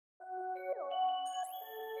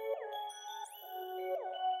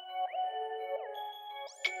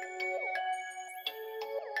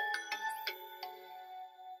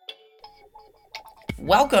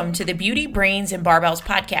Welcome to the Beauty, Brains, and Barbells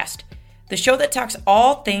podcast, the show that talks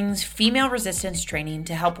all things female resistance training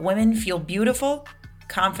to help women feel beautiful,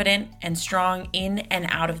 confident, and strong in and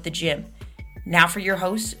out of the gym. Now for your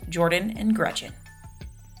hosts, Jordan and Gretchen.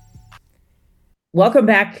 Welcome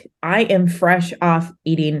back. I am fresh off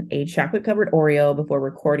eating a chocolate-covered Oreo before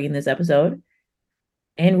recording this episode.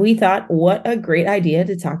 And we thought, what a great idea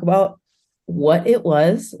to talk about what it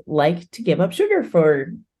was like to give up sugar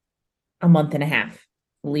for a month and a half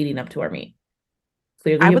leading up to our meet.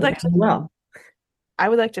 Clearly, I it would went like to well. I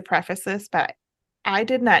would like to preface this, but I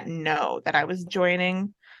did not know that I was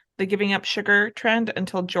joining the giving up sugar trend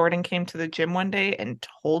until Jordan came to the gym one day and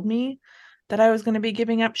told me that I was going to be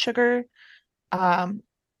giving up sugar.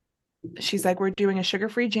 She's like, we're doing a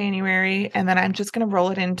sugar-free January, and then I'm just going to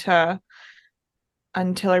roll it into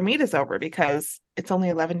until our meet is over because it's only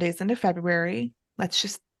 11 days into February. Let's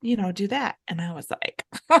just, do that. And I was like,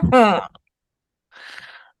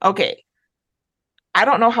 okay. I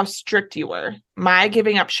don't know how strict you were. My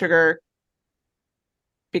giving up sugar,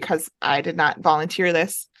 because I did not volunteer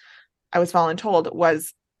this, I was voluntold,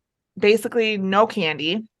 was basically no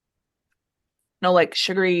candy, no like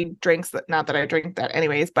sugary drinks, not that I drink that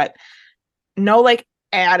anyways, but no like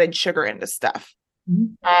added sugar into stuff.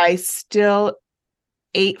 Mm-hmm. I still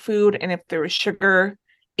ate food, and if there was sugar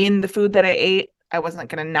in the food that I ate, I wasn't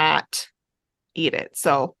going to not eat it.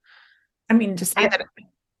 So, I mean, to say that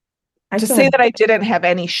I I didn't have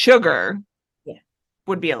any sugar Yeah.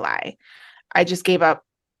 would be a lie. I just gave up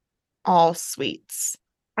all sweets.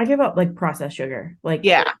 I give up like processed sugar. Like,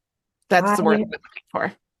 yeah, that's the word I'm looking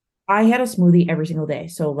for. I had a smoothie every single day.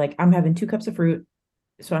 So like I'm having 2 cups of fruit.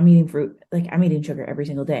 So I'm eating fruit. Like I'm eating sugar every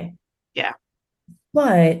single day. Yeah.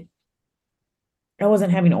 But I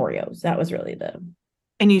wasn't having Oreos. That was really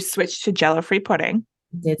And you switched to Jello-free pudding.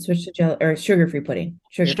 Did switch to jello or sugar-free pudding.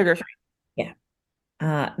 Sugar-free. Yeah.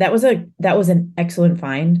 That was an excellent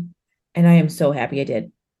find, and I am so happy I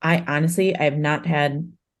did. I have not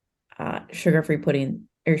had sugar-free pudding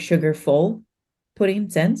or sugar-full pudding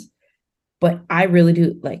since, but I really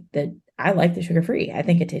do like I like the sugar-free. I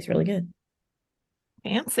think it tastes really good.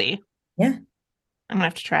 Fancy. Yeah. I'm gonna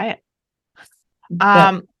have to try it.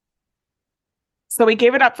 But, so we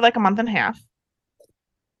gave it up for like a month and a half.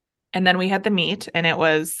 And then we had the meet, and that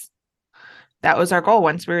was our goal.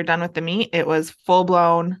 Once we were done with the meet, it was full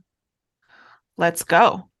blown, let's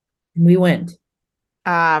go. we went.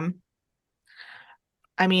 I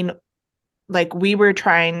mean, like we were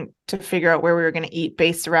trying to figure out where we were going to eat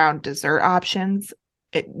based around dessert options.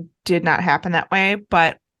 It did not happen that way,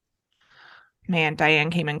 but man,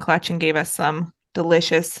 Diane came in clutch and gave us some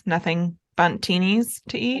delicious nothing buntinis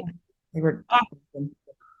to eat. They were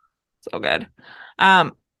so good.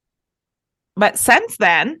 But since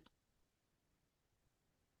then,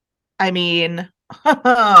 I mean,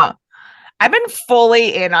 I've been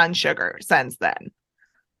fully in on sugar since then.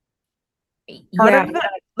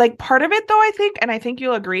 Part of it though, I think, and I think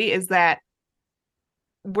you'll agree, is that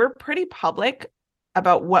we're pretty public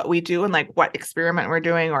about what we do and like what experiment we're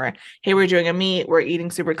doing, or hey, we're doing a meet, we're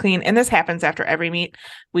eating super clean. And this happens after every meet.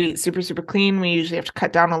 We eat super, super clean. We usually have to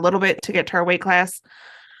cut down a little bit to get to our weight class.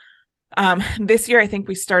 This year, I think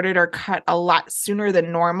we started our cut a lot sooner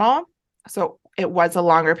than normal. So it was a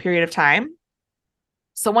longer period of time.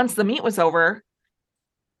 So once the meet was over,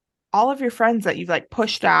 all of your friends that you've like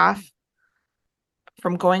pushed off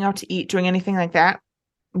from going out to eat, doing anything like that,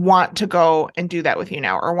 want to go and do that with you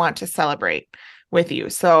now, or want to celebrate with you.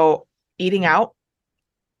 So eating out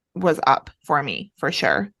was up for me for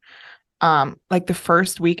sure. Like the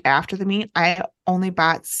first week after the meet, I only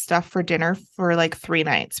bought stuff for dinner for like 3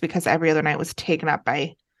 nights because every other night was taken up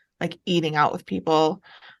by like eating out with people.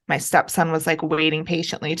 My stepson was like waiting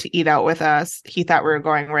patiently to eat out with us. He thought we were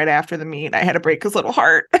going right after the meet. I had to break his little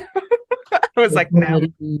heart. I was like, no.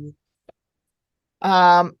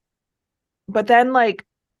 But then like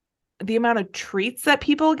the amount of treats that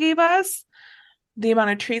people gave us, the amount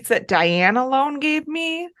of treats that Diane alone gave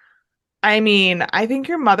me. I mean, I think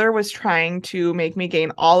your mother was trying to make me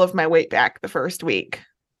gain all of my weight back the first week.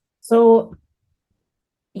 So,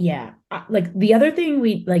 yeah, like the other thing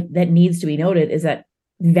that needs to be noted is that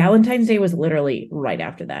Valentine's Day was literally right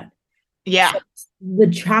after that. Yeah. So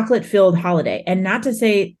the chocolate-filled holiday. And not to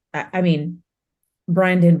say, I mean,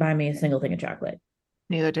 Brian didn't buy me a single thing of chocolate.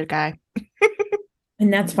 Neither did Guy.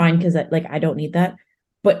 And that's fine because I don't need that.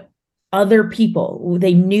 But other people,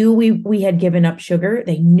 they knew we had given up sugar.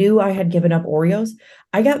 They knew I had given up Oreos.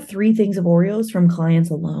 I got 3 things of Oreos from clients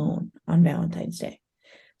alone on Valentine's Day.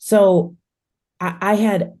 So I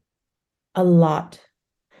had a lot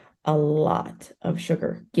of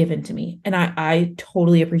sugar given to me, and I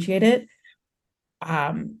totally appreciate it.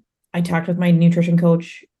 I talked with my nutrition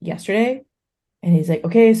coach yesterday, and he's like,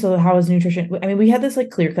 okay, so how is nutrition? I mean, we had this like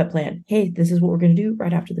clear-cut plan. Hey, this is what we're going to do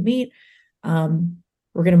right after the meet.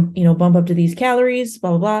 We're going to, bump up to these calories,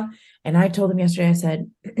 blah, blah, blah. And I told him yesterday, I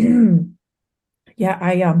said, yeah,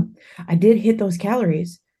 I did hit those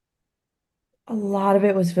calories. A lot of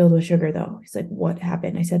it was filled with sugar though. He's like, what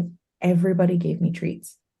happened? I said, everybody gave me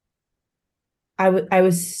treats. I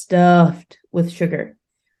was stuffed with sugar.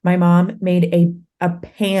 My mom made a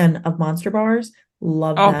pan of Monster bars.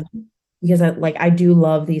 Love them because I do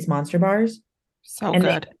love these Monster bars. So and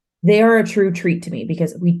good. They are a true treat to me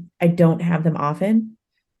because I don't have them often.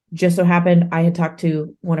 Just so happened I had talked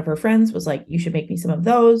to one of her friends, was like, you should make me some of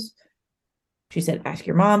those. She said, ask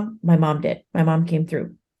your mom. My mom did. My mom came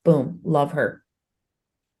through. Boom. Love her.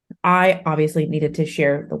 I obviously needed to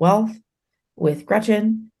share the wealth with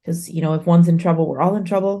Gretchen because, if one's in trouble, we're all in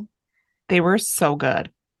trouble. They were so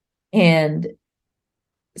good. And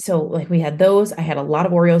so we had those. I had a lot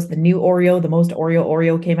of Oreos. The new Oreo, the most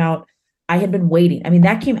Oreo came out. I had been waiting. I mean,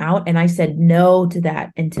 that came out and I said no to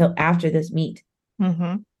that until after this meet.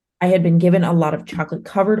 Mm-hmm. I had been given a lot of chocolate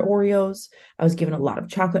covered Oreos. I was given a lot of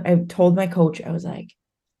chocolate. I told my coach, I was like,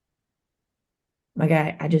 my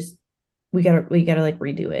guy, we gotta like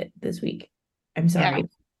redo it this week. I'm sorry. Yeah.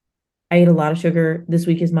 I ate a lot of sugar. This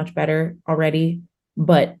week is much better already,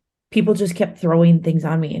 but people just kept throwing things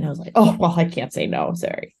on me. And I was like, oh, well, I can't say no.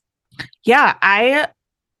 Sorry. Yeah. I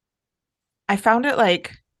found it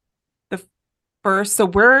like the first, so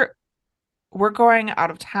we're going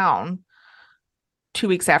out of town 2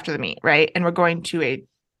 weeks after the meet, right? And we're going to a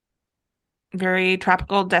very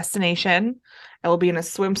tropical destination. I will be in a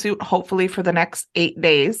swimsuit, hopefully for the next 8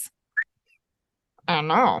 days. I don't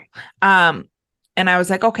know. And I was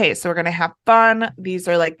like, okay, so we're going to have fun. These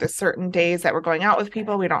are like the certain days that we're going out with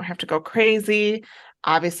people. We don't have to go crazy.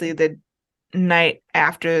 Obviously, the night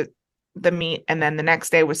after the meet and then the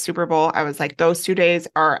next day was Super Bowl, I was like, those 2 days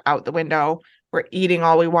are out the window. We're eating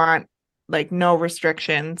all we want, like no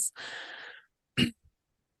restrictions.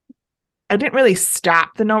 I didn't really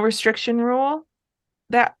stop the no restriction rule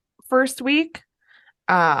that first week.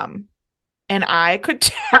 And I could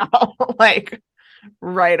tell like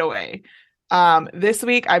right away. This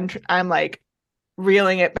week I'm like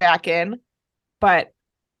reeling it back in, but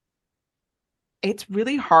it's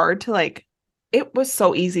really hard to like, it was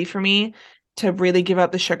so easy for me to really give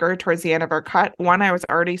up the sugar towards the end of our cut. One, I was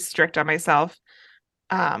already strict on myself.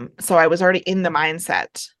 So I was already in the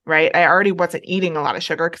mindset, right? I already wasn't eating a lot of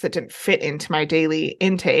sugar because it didn't fit into my daily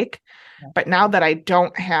intake. But now that I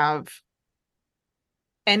don't have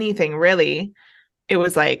anything really, it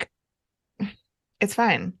was like, it's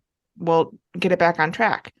fine. We'll get it back on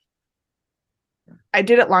track. I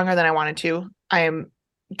did it longer than I wanted to. I am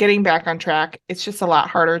getting back on track. It's just a lot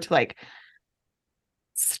harder to like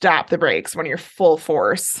stop the brakes when you're full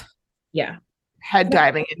force. Yeah. Head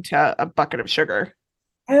diving into a bucket of sugar.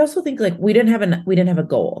 I also think like we didn't have a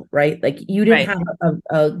goal, right? Like you didn't have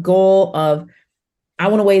a goal of, I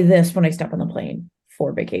want to weigh this when I step on the plane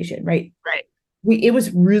for vacation, right? Right. It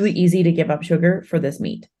was really easy to give up sugar for this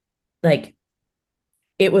meet. Like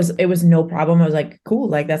it was no problem. I was like, cool,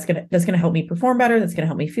 like that's gonna help me perform better. That's gonna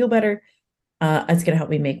help me feel better. It's gonna help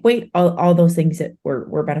me make weight. All those things that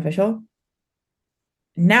were beneficial.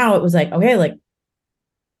 Now it was like, okay, like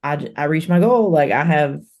I reached my goal. Like I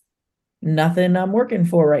have nothing I'm working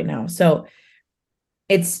for right now. So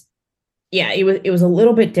it was a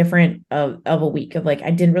little bit different of a week of like,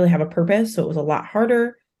 I didn't really have a purpose. So it was a lot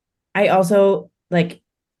harder. I also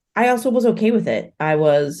was okay with it. I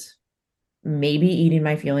was maybe eating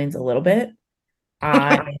my feelings a little bit.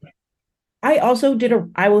 I also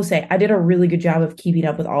I will say I did a really good job of keeping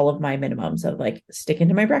up with all of my minimums of like sticking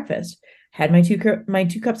to my breakfast, had my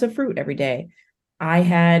two cups of fruit every day. I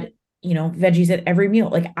had, veggies at every meal.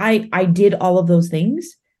 Like I did all of those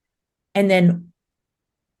things. And then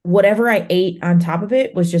whatever I ate on top of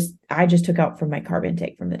it was I just took out from my carb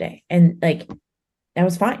intake from the day. And like, that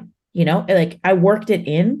was fine. Like I worked it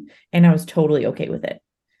in and I was totally okay with it.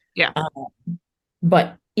 Yeah.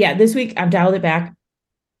 But yeah, this week I've dialed it back.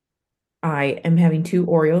 I am having 2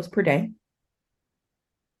 Oreos per day.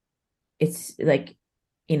 It's like,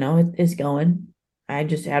 it's going. I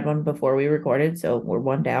just had one before we recorded, so we're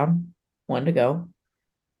 1 down, 1 to go.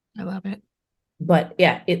 I love it. But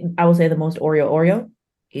yeah, I will say the most Oreo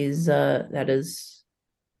is it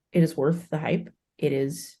is worth the hype. It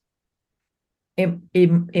is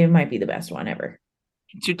it might be the best one ever.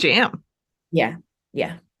 It's your jam. Yeah.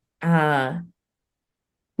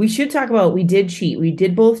 We should talk about, we did cheat. We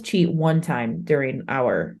did both cheat one time during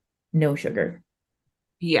our no sugar.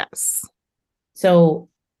 Yes. So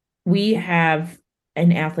we have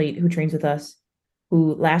an athlete who trains with us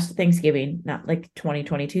who last Thanksgiving, not like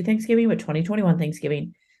 2022 Thanksgiving, but 2021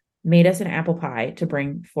 Thanksgiving, made us an apple pie to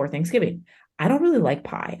bring for Thanksgiving. I don't really like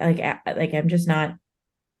pie. Like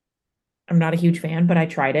I'm not a huge fan, but I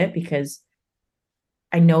tried it because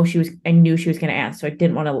I knew she was going to ask. So I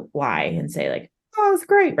didn't want to lie and say like, oh, it's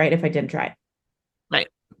great, right? If I didn't try it. Right.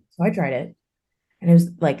 So I tried it. And it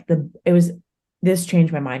was like this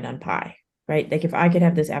changed my mind on pie, right? Like if I could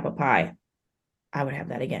have this apple pie, I would have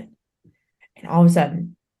that again. And all of a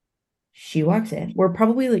sudden, she walks in. We're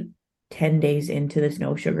probably like 10 days into this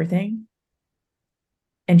no sugar thing.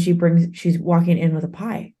 And she's walking in with a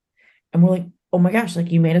pie. And we're like, oh my gosh,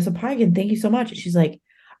 like you made us a pie again. Thank you so much. And she's like,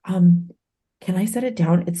 can I set it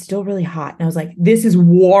down? It's still really hot. And I was like, this is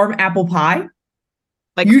warm apple pie?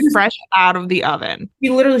 Like fresh out of the oven. She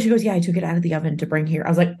goes, yeah, I took it out of the oven to bring here. I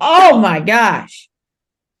was like, oh my gosh.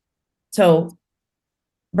 So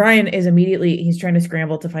Brian is he's trying to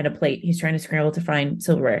scramble to find a plate. He's trying to scramble to find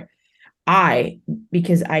silverware.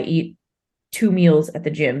 Because I eat 2 meals at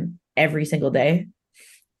the gym every single day,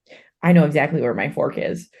 I know exactly where my fork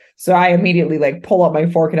is. So I immediately like pull up my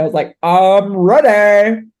fork and I was like, I'm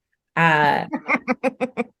ready. I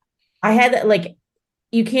had like,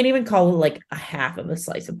 you can't even call it like a half of a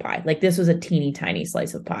slice of pie. Like this was a teeny tiny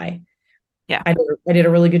slice of pie. Yeah. I did a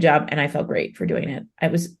really good job and I felt great for doing it.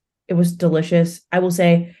 It was delicious. I will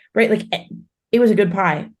say, right? Like it was a good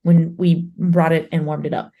pie when we brought it and warmed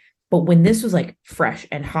it up. But when this was like fresh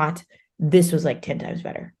and hot, this was like 10 times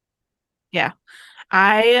better. Yeah.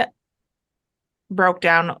 I broke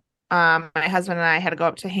down. My husband and I had to go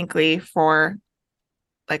up to Hinckley for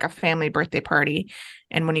like a family birthday party.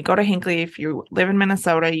 And when you go to Hinckley, if you live in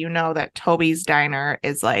Minnesota, you know that Toby's Diner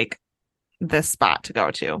is like the spot to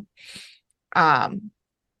go to. I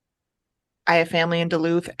have family in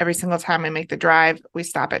Duluth. Every single time I make the drive, we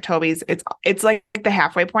stop at Toby's. It's like the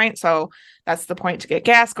halfway point. So that's the point to get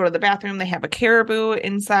gas, go to the bathroom. They have a Caribou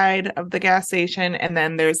inside of the gas station. And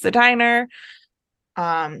then there's the diner.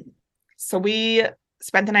 So we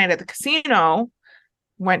spent the night at the casino,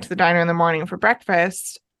 went to the diner in the morning for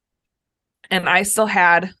breakfast. And I still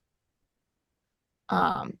had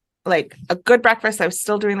like a good breakfast. I was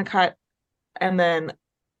still doing the cut. And then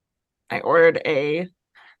I ordered a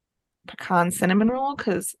pecan cinnamon roll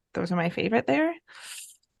because those are my favorite there.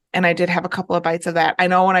 And I did have a couple of bites of that. I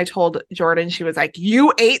know when I told Jordan, she was like,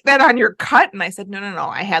 you ate that on your cut? And I said, no.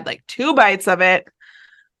 I had like 2 bites of it.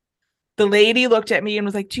 The lady looked at me and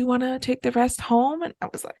was like, do you want to take the rest home? And I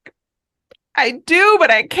was like, I do,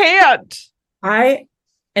 but I can't.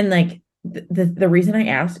 And like the reason I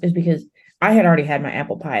asked is because I had already had my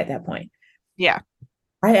apple pie at that point. Yeah.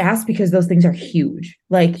 I asked because those things are huge.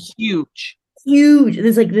 Like huge.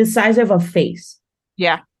 There's like the size of a face.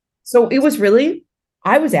 Yeah. So it was really,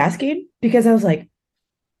 I was asking because I was like,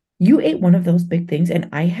 you ate one of those big things and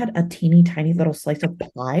I had a teeny tiny little slice of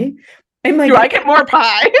pie. I'm like, do I get more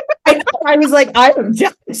pie? I was like, I am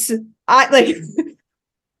jealous. I like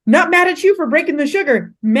not mad at you for breaking the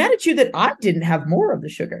sugar, mad at you that I didn't have more of the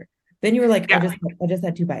sugar. Then you were like, yeah. I just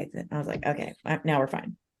had 2 bites. And I was like, okay, now we're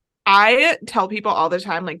fine. I tell people all the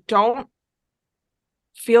time, like, don't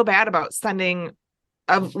feel bad about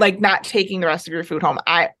not taking the rest of your food home.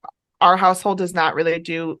 Our household does not really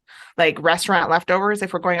do like restaurant leftovers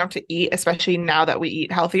if we're going out to eat, especially now that we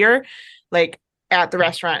eat healthier. Like at the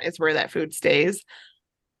restaurant is where that food stays.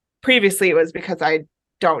 Previously, it was because I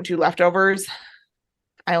don't do leftovers.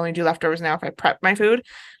 I only do leftovers now if I prep my food.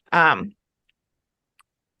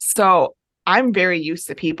 So I'm very used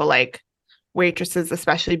to people like waitresses,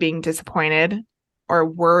 especially being disappointed or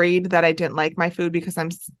worried that I didn't like my food because I'm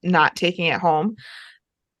not taking it home.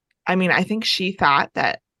 I mean, I think she thought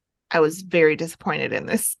that I was very disappointed in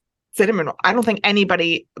this cinnamon roll. I don't think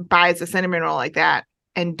anybody buys a cinnamon roll like that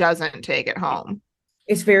and doesn't take it home.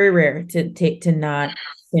 It's very rare to not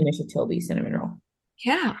finish a Toby cinnamon roll.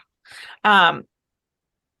 Yeah.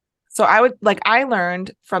 So I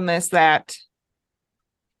learned from this that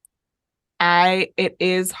it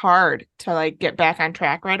is hard to like get back on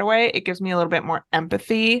track right away. It gives me a little bit more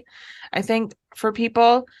empathy, I think, for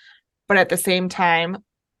people. But at the same time,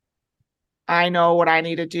 I know what I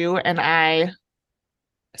need to do. And I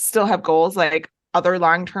still have goals, like other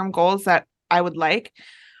long-term goals that I would like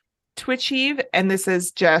to achieve. And this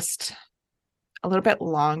is just a little bit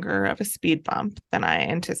longer of a speed bump than I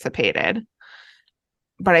anticipated.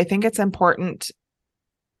 But I think it's important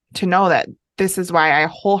to know that this is why I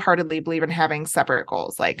wholeheartedly believe in having separate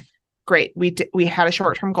goals. Like, great, we had a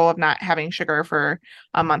short-term goal of not having sugar for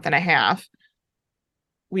a month and a half.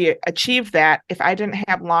 We achieved that. If I didn't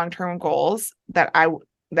have long-term goals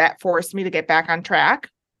that forced me to get back on track,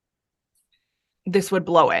 this would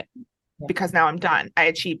blow it because now I'm done. I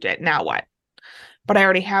achieved it. Now what? But I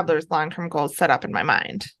already have those long-term goals set up in my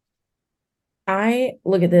mind. I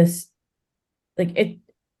look at this like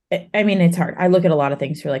I mean, it's hard. I look at a lot of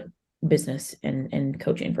things for like business and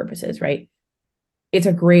coaching purposes, right? It's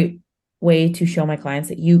a great way to show my clients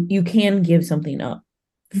that you can give something up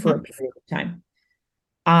for a period of time.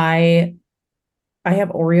 I have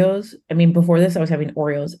Oreos. I mean, before this, I was having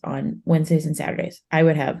Oreos on Wednesdays and Saturdays. I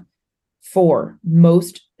would have 4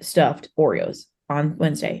 most stuffed Oreos on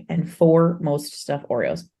Wednesday and 4 most stuffed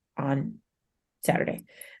Oreos on Saturday.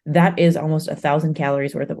 That is almost 1,000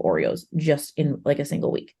 calories worth of Oreos just in like a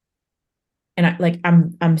single week. And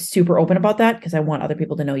I'm super open about that because I want other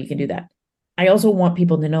people to know you can do that. I also want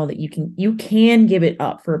people to know that you can give it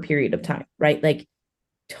up for a period of time, right? Like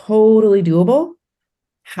totally doable.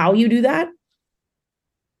 How you do that?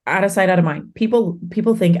 Out of sight, out of mind. People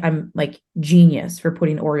think I'm like genius for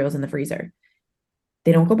putting Oreos in the freezer.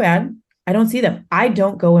 They don't go bad. I don't see them. I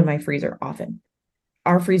don't go in my freezer often.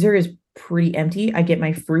 Our freezer is pretty empty. I get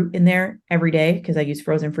my fruit in there every day because I use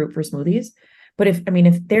frozen fruit for smoothies. But if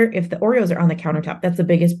the Oreos are on the countertop, that's the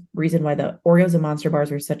biggest reason why the Oreos and Monster bars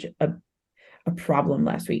were such a problem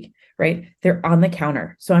last week, right? They're on the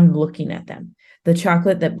counter. So I'm looking at them. The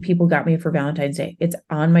chocolate that people got me for Valentine's Day, it's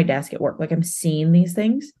on my desk at work. Like I'm seeing these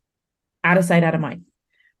things out of sight, out of mind.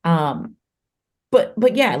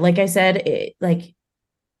 But yeah, like I said,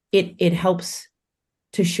 it helps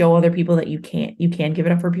to show other people that you can give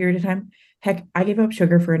it up for a period of time. Heck, I gave up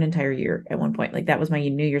sugar for an entire year at one point. Like that was my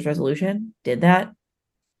New Year's resolution. Did that.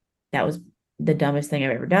 That was the dumbest thing I've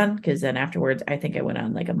ever done. Cause then afterwards, I think I went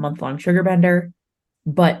on like a month-long sugar bender,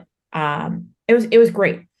 but, it was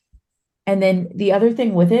great. And then the other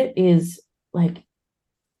thing with it is like,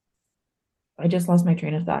 I just lost my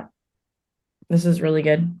train of thought. This is really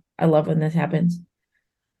good. I love when this happens.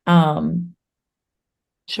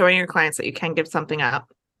 Showing your clients that you can give something up.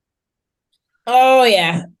 Oh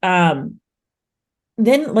yeah.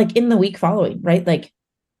 Then like in the week following, right? Like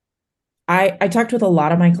I talked with a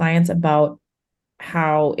lot of my clients about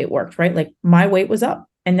how it worked, right? Like my weight was up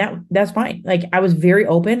and that's fine. Like I was very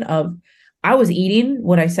open of, I was eating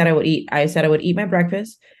what I said I would eat. I said I would eat my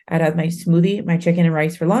breakfast. I'd have my smoothie, my chicken and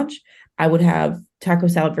rice for lunch. I would have taco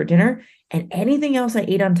salad for dinner and anything else I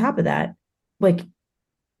ate on top of that. Like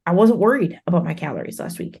I wasn't worried about my calories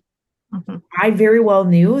last week. Mm-hmm. I very well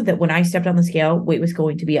knew that when I stepped on the scale, weight was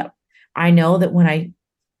going to be up. I know that when I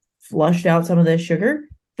flushed out some of the sugar,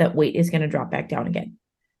 that weight is going to drop back down again.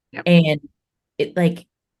 Yep. And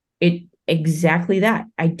it exactly that.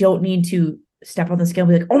 I don't need to step on the scale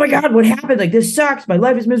and be like, oh my God, what happened? Like this sucks. My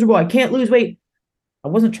life is miserable. I can't lose weight. I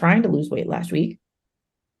wasn't trying to lose weight last week.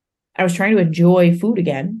 I was trying to enjoy food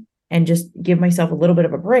again and just give myself a little bit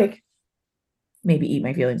of a break, maybe eat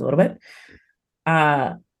my feelings a little bit.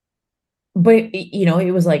 But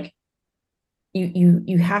it was like,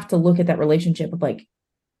 you have to look at that relationship of like,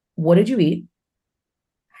 what did you eat?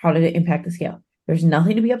 How did it impact the scale? There's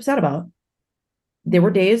nothing to be upset about. There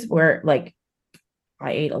were days where like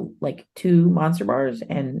I ate like 2 Monster bars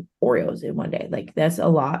and Oreos in one day. Like that's a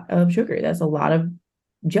lot of sugar. That's a lot of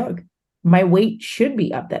junk. My weight should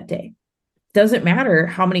be up that day. Doesn't matter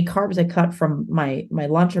how many carbs I cut from my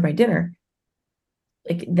lunch or my dinner.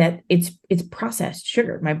 Like that it's processed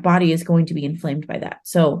sugar. My body is going to be inflamed by that.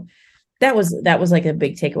 So that was like a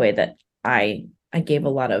big takeaway that I gave a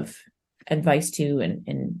lot of advice to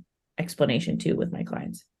and explanation to with my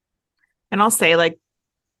clients. And I'll say like,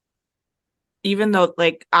 even though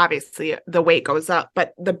like obviously the weight goes up,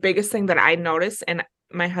 but the biggest thing that I noticed, and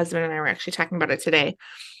my husband and I were actually talking about it today,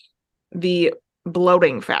 the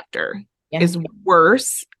bloating factor is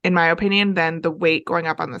worse in my opinion than the weight going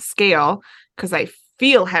up on the scale, because I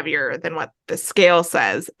feel heavier than what the scale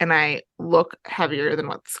says and I look heavier than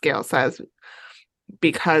what the scale says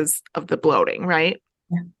because of the bloating, right?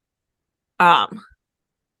 Yeah.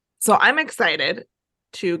 So I'm excited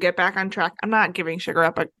to get back on track. I'm not giving sugar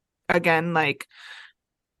up again. Like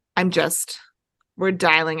we're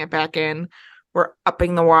dialing it back in. We're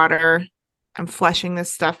upping the water. I'm fleshing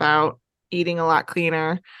this stuff out, eating a lot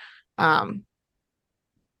cleaner. But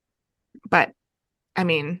I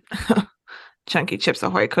mean, Chunky Chips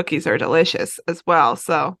Ahoy cookies are delicious as well.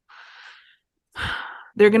 So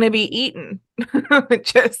they're going to be eaten,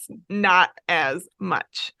 just not as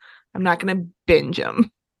much. I'm not going to binge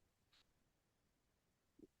them.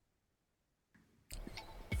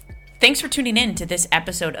 Thanks for tuning in to this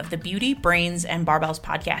episode of the Beauty, Brains, and Barbells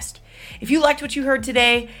podcast. If you liked what you heard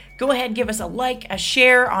today, go ahead and give us a like, a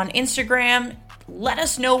share on Instagram. Let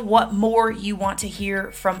us know what more you want to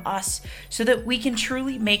hear from us so that we can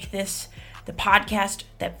truly make this the podcast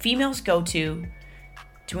that females go to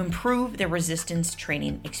improve their resistance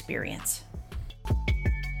training experience.